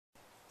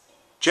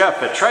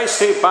Jeff at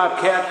Tri-State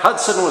Bobcat,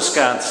 Hudson,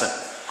 Wisconsin.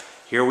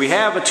 Here we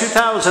have a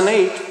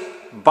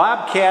 2008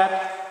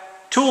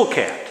 Bobcat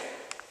Toolcat.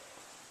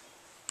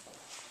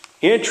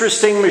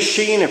 Interesting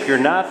machine if you're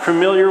not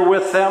familiar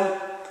with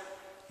them.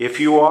 If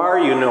you are,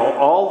 you know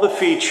all the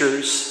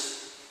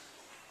features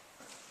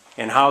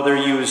and how they're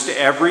used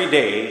every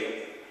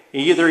day,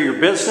 either your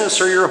business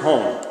or your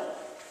home.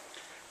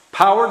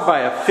 Powered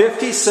by a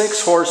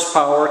 56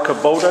 horsepower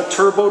Kubota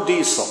turbo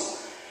diesel.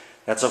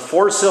 That's a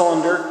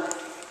 4-cylinder.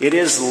 It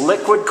is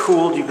liquid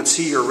cooled. You can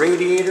see your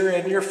radiator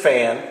and your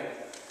fan.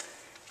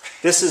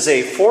 This is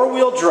a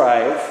 4-wheel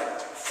drive,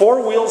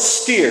 4-wheel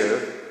steer,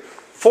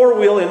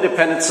 4-wheel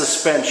independent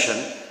suspension,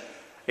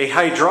 a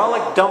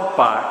hydraulic dump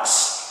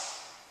box,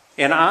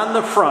 and on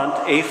the front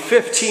a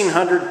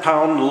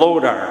 1,500-pound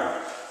load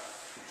arm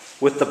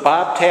with the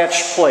Bobcat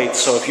plate.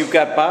 So if you've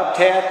got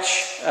Bobcat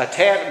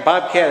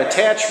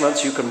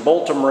attachments, you can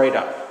bolt them right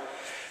up.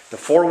 The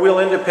 4-wheel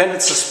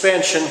independent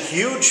suspension,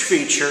 huge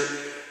feature.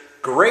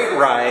 Great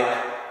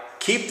ride.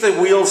 Keep the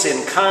wheels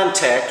in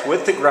contact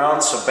with the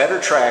ground, so better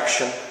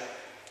traction.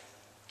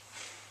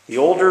 The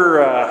older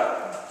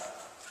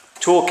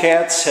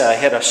Toolcats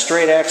had a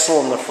straight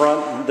axle in the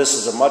front, and this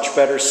is a much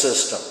better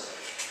system.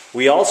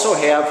 We also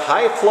have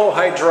high flow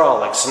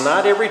hydraulics.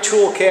 Not every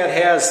Toolcat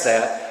has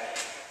that.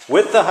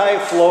 With the high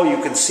flow,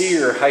 you can see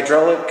your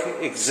hydraulic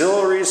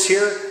auxiliaries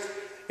here,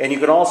 and you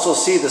can also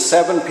see the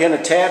 7-pin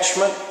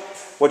attachment.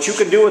 What you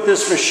can do with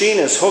this machine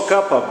is hook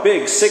up a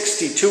big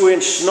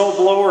 62-inch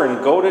snowblower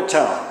and go to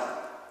town.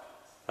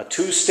 A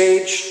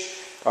 2-stage,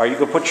 or you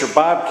can put your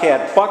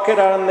Bobcat bucket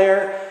on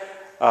there.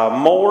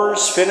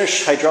 Mowers,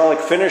 hydraulic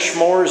finish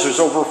mowers. There's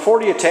over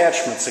 40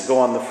 attachments that go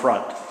on the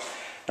front.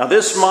 Now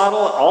this model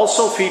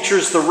also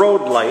features the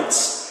road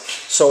lights.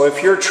 So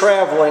if you're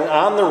traveling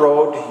on the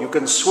road, you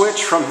can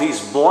switch from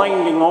these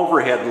blinding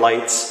overhead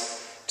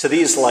lights to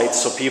these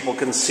lights so people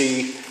can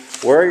see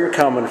where you're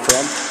coming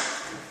from.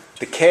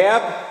 The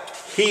cab,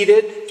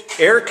 heated,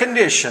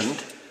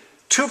 air-conditioned,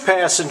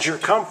 2-passenger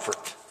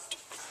comfort.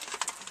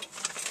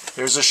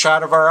 There's a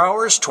shot of our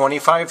hours,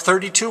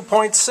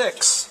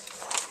 25:32.6.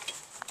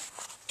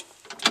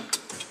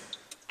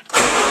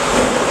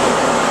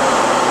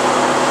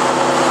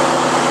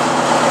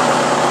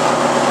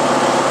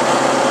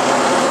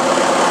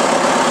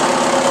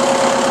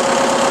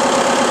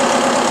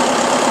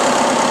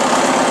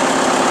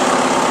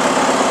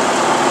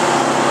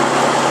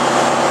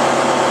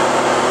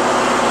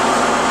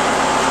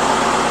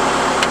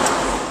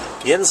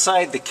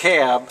 Inside the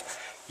cab,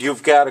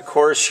 you've got, of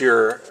course,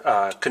 your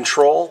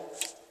control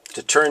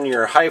to turn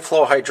your high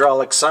flow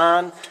hydraulics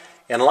on,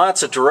 and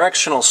lots of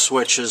directional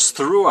switches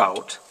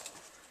throughout.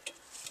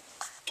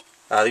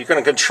 You're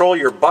going to control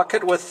your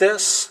bucket with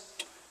this.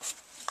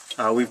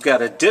 We've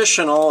got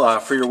additional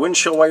for your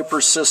windshield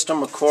wiper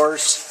system, of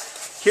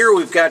course. Here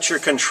we've got your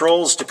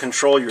controls to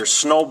control your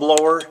snow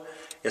blower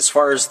as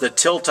far as the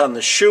tilt on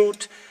the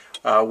chute,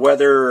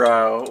 whether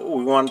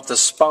we want the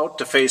spout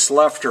to face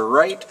left or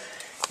right.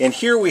 And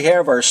here we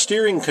have our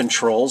steering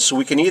controls, so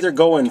we can either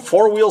go in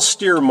 4-wheel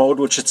steer mode,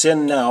 which it's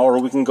in now, or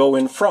we can go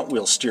in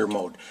front-wheel steer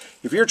mode.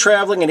 If you're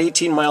traveling at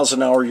 18 miles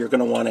an hour, you're going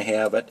to want to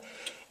have it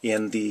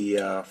in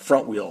the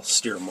front-wheel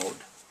steer mode.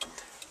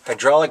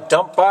 Hydraulic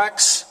dump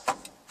box,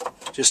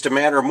 just a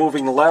matter of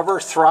moving the lever,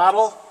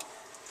 throttle,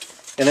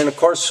 and then of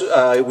course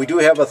we do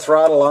have a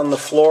throttle on the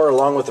floor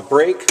along with the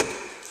brake.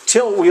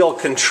 Tilt wheel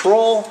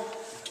control,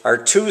 our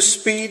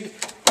 2-speed.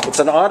 It's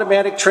an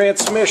automatic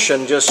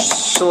transmission.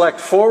 Just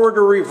select forward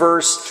or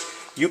reverse.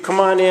 You come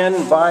on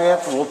in, buy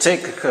it. We'll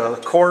take a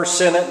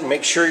course in it and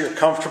make sure you're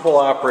comfortable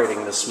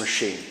operating this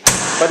machine.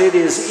 But it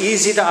is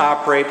easy to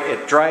operate.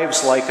 It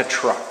drives like a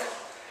truck.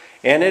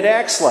 And it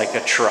acts like a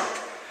truck.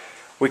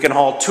 We can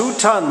haul 2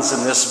 tons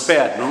in this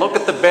bed. And look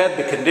at the bed,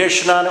 the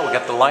condition on it. We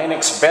got the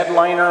Linux bed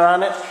liner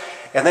on it.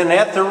 And then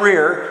at the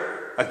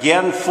rear,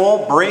 again,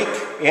 full brake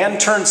and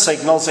turn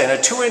signals and a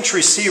 2-inch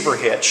receiver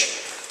hitch.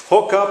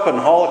 Hook up and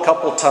haul a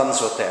couple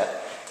tons with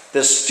that.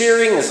 The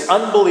steering is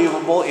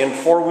unbelievable in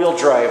 4-wheel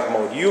drive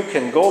mode. You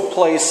can go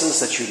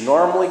places that you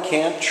normally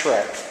can't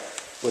trek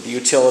with a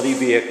utility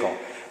vehicle.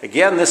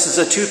 Again, this is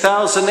a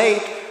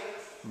 2008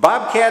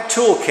 Bobcat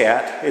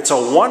Toolcat. It's a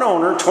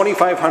 1-owner,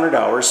 2,500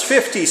 hours,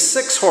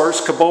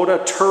 56-horse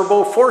Kubota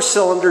turbo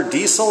 4-cylinder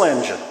diesel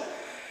engine.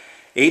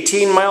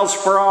 18 miles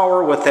per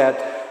hour with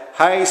that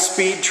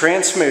high-speed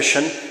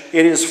transmission.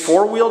 It is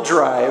 4-wheel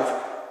drive,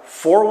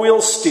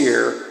 4-wheel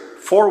steer,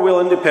 4-wheel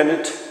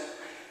independent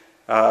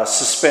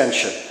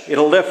suspension.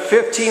 It'll lift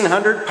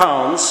 1,500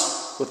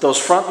 pounds with those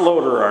front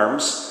loader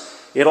arms.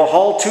 It'll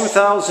haul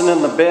 2,000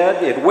 in the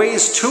bed. It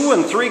weighs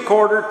 2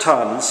 3/4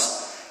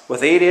 tons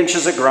with 8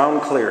 inches of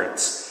ground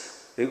clearance.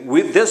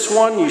 With this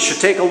one, you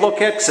should take a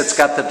look at because it's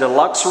got the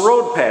deluxe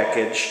road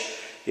package.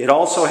 It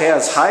also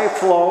has high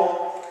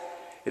flow.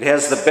 It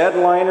has the bed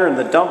liner and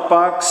the dump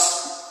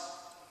box.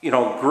 You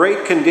know,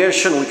 great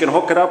condition. We can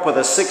hook it up with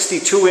a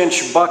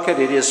 62-inch bucket.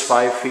 It is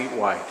 5 feet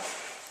wide.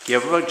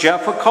 Give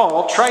Jeff a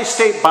call,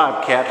 Tri-State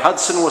Bobcat,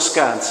 Hudson,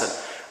 Wisconsin,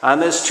 on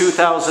this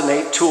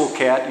 2008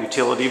 Toolcat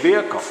utility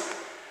vehicle.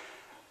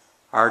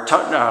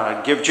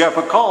 Give Jeff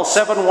a call,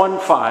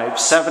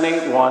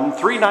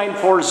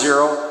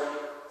 715-781-3940,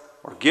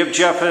 or give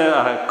Jeff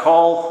a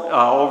call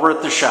over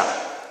at the shop.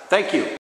 Thank you.